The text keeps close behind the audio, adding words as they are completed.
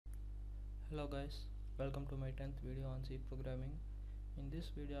Hello guys, welcome to my 10th video on C programming. In this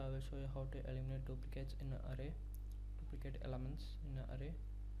video I will show you how to eliminate duplicates in an array, duplicate elements in an array.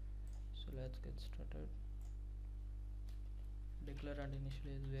 So let's get started. Declare and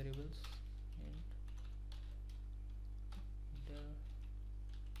initialize variables int del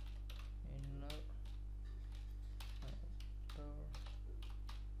inner outer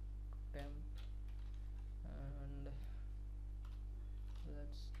temp, and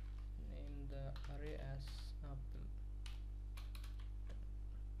let's name the array as apple.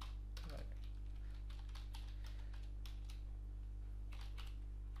 Right.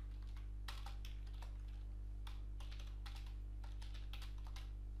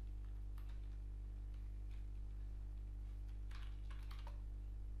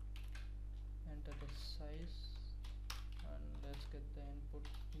 Enter the size and let's get the input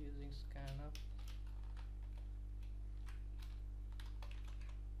using scanf.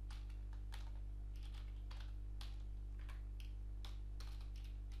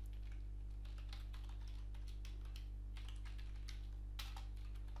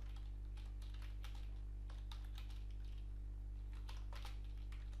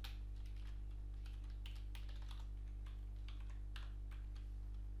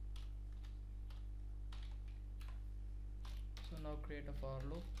 So now create a for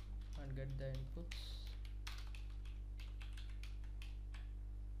loop and get the inputs.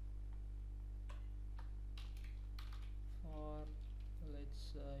 For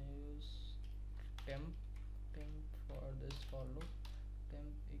let's use temp for this for loop.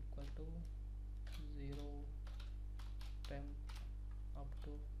 Temp equal to 0 temp up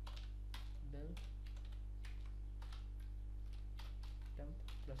to del temp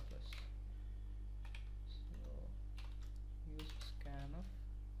plus plus. So use scanf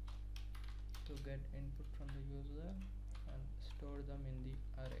to get input from the user and store them in the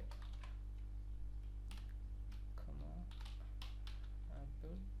array, comma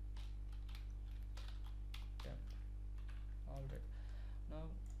apple temp. Alright, now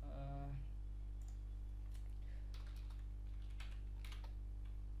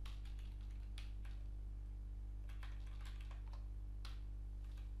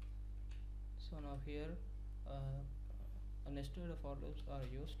so now here nested for loops are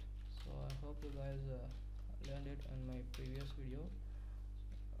used. So I hope you guys learned it in my previous video.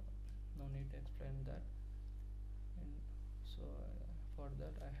 No need to explain that. And so for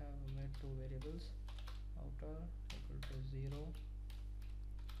that I have made two variables, outer equal to 0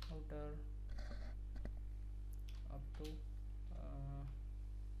 outer up to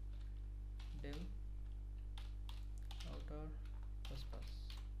del outer plus plus.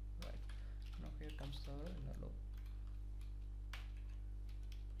 Right, now here comes our inner loop.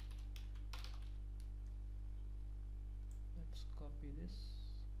 Let's copy this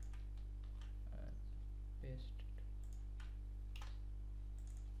and paste it.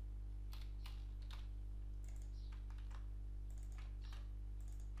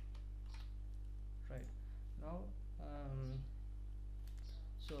 Right, now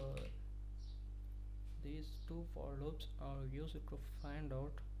so these two for loops are used to find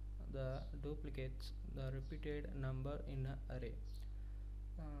out the duplicates, the repeated number in an array.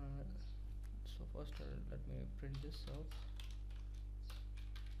 So first let me print this out.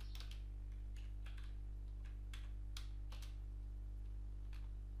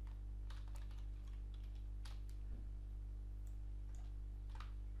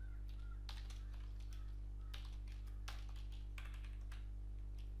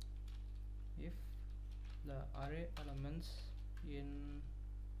 If the array elements in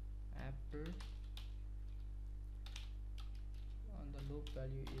apple and the loop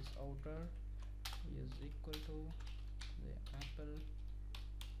value is outer is equal to the apple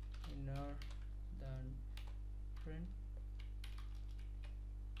inner, then print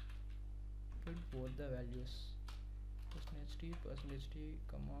both the values, %t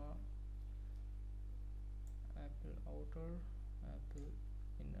comma apple outer apple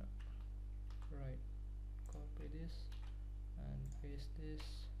inner. Right, copy this and paste this.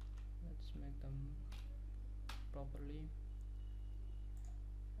 Let's make them properly,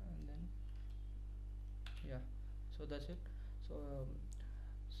 and then yeah, so that's it. So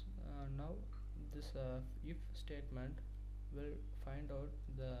now this if statement will find out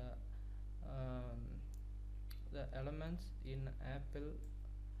the elements in apple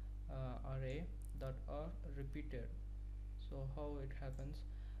array that are repeated. So how it happens,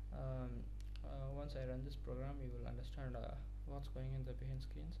 once I run this program you will understand what's going in the behind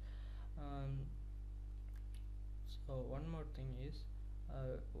screens. So one more thing is,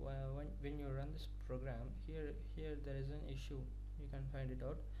 when you run this program, here there is an issue, you can find it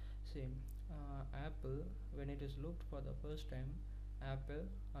out. See, apple, when it is looped for the first time, apple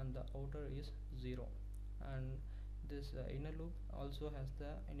and the outer is 0, and this inner loop also has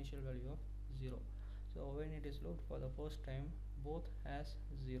the initial value of 0. So when it is looped for the first time, both has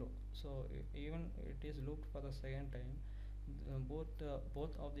 0. So even it is looped for the second time, both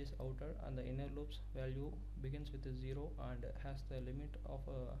of these outer and the inner loops value begins with a 0 and has the limit of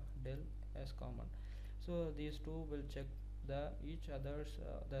del as common. So these two will check the each other's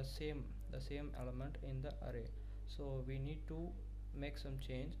the same element in the array. So we need to make some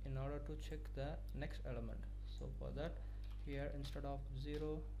change in order to check the next element. So for that, here instead of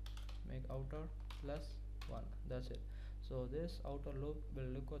 0, make outer plus 1. That's it. So this outer loop will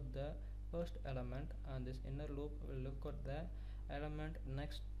look at the first element, and this inner loop will look at the element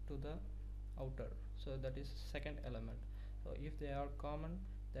next to the outer, so that is second element. So if they are common,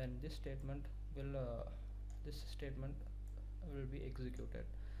 then this statement will be executed.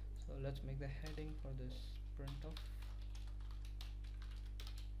 So let's make the heading for this printf.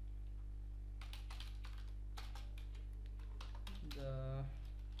 The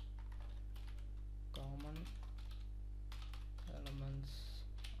common elements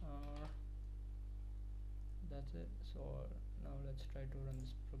are, that's it. So now let's try to run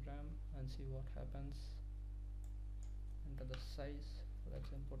this program and see what happens. Enter the size.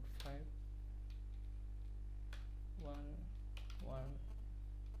 Let's input 5 1 1.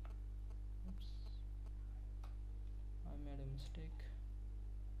 Oops, I made a mistake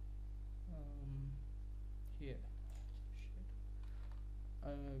here. Shit, I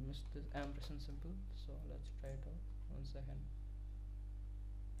missed this ampersand symbol. So let's try it out. 1 second.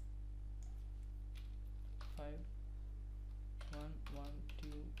 5 1 1 2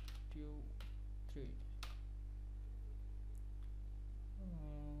 2 3.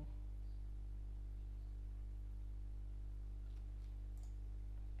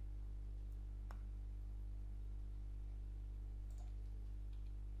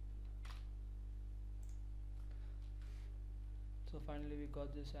 So finally we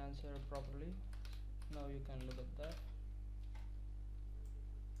got this answer properly. Now you can look at that.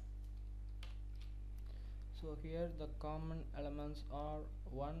 So here the common elements are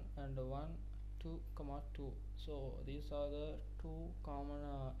 1 and 1, 2 comma 2. So these are the two common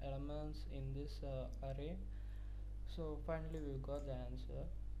elements in this array. So finally we got the answer,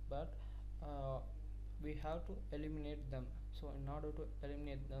 but we have to eliminate them. So in order to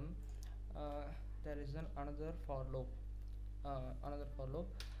eliminate them, there is another for loop, and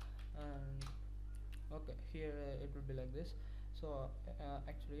okay, here it will be like this. So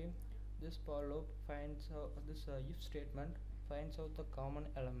actually this for loop finds this if statement finds out the common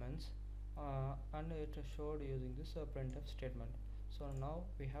elements, and it is showed using this printf statement. So now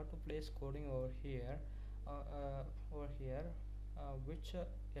we have to place coding over here, which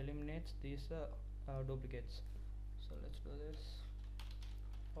eliminates these duplicates. So let's do this.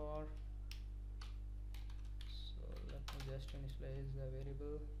 For, so let me just initialize the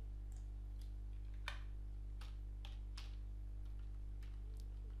variable.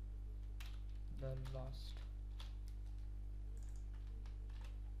 The last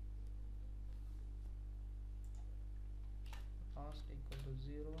equal to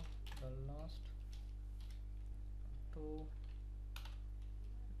 0, the last to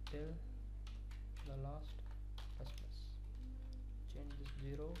till the last plus plus. Change this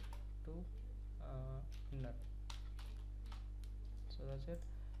 0 to inner. So that's it.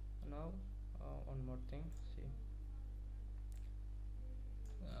 Now one more thing, see.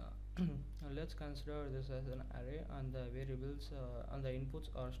 Let's consider this as an array, and the variables and the inputs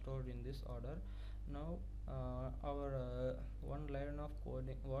are stored in this order. Now our one line of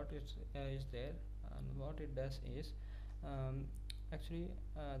coding, what is there, and what it does is, actually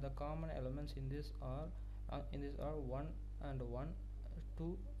the common elements in this are 1 and 1,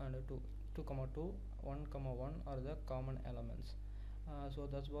 2 and 2, 2 comma 2, 1 comma 1 are the common elements. So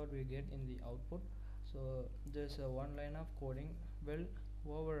that's what we get in the output. So this one line of coding will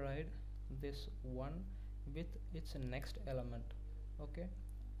override this 1 with its next element. Okay,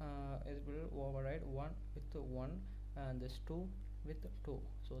 it will override 1 with 1 and this 2 with 2.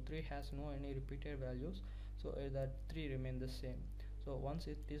 So 3 has no any repeated values, so that 3 remain the same. So once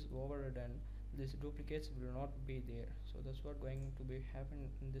it is overridden, these duplicates will not be there. So that's what going to be happen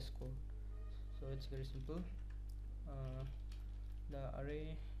in this code. So it's very simple. The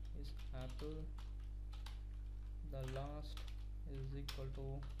array is apple, the last is equal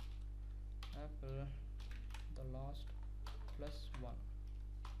to apple, the last plus 1.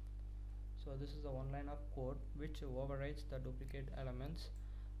 So this is the one line of code which overrides the duplicate elements.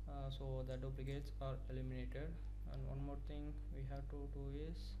 So the duplicates are eliminated. And one more thing we have to do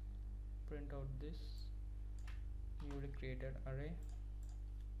is print out this newly created array.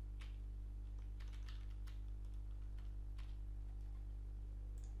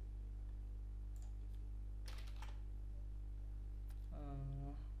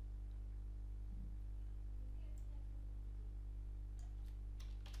 uh,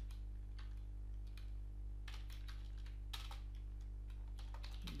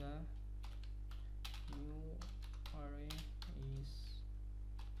 the new array is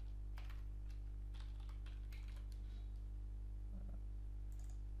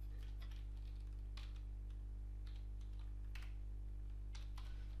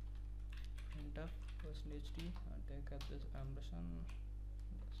printf %d and take up this ampersand.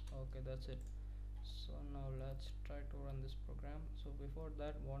 Okay, that's it. So now let's try to run this program. So before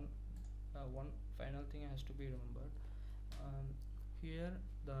that, one final thing has to be remembered. Here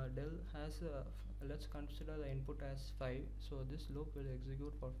the del has let's consider the input as 5, so this loop will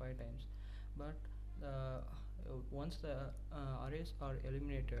execute for 5 times. But once the arrays are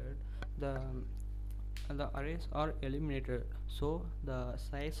eliminated, the arrays are eliminated, so the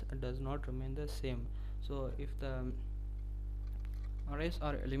size does not remain the same. So if the arrays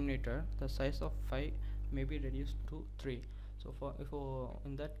are eliminated, the size of 5 may be reduced to 3. So for if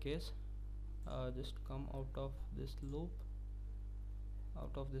in that case, just come out of this loop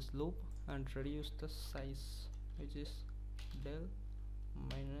and reduce the size, which is del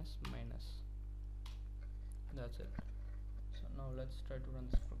minus minus. That's it. So now let's try to run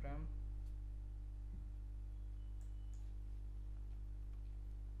this program.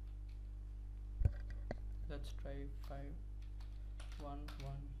 Let's try 5 1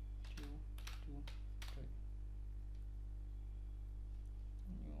 1 2 2 3.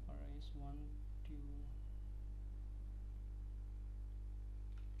 New arrays 1 2.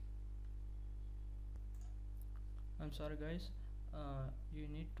 I'm sorry guys, you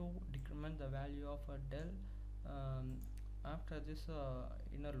need to decrement the value of a del after this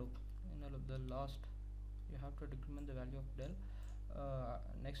inner loop, the last. You have to decrement the value of del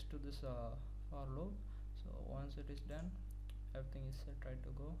next to this for loop. So once it is done, everything is set, right to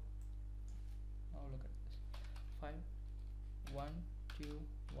go. Now look at this: 5 1 2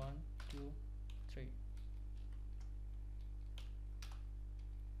 1 2 3.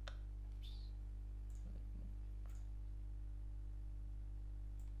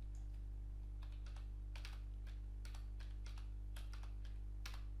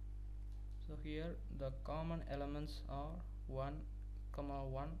 So here the common elements are 1 comma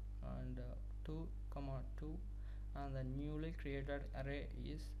 1 and 2 comma 2, and the newly created array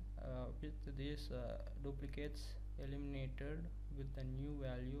is with these duplicates eliminated with the new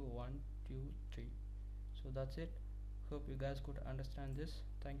value 1 2 3. So that's it. Hope you guys could understand this.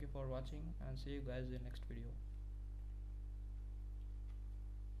 Thank you for watching and see you guys in the next video.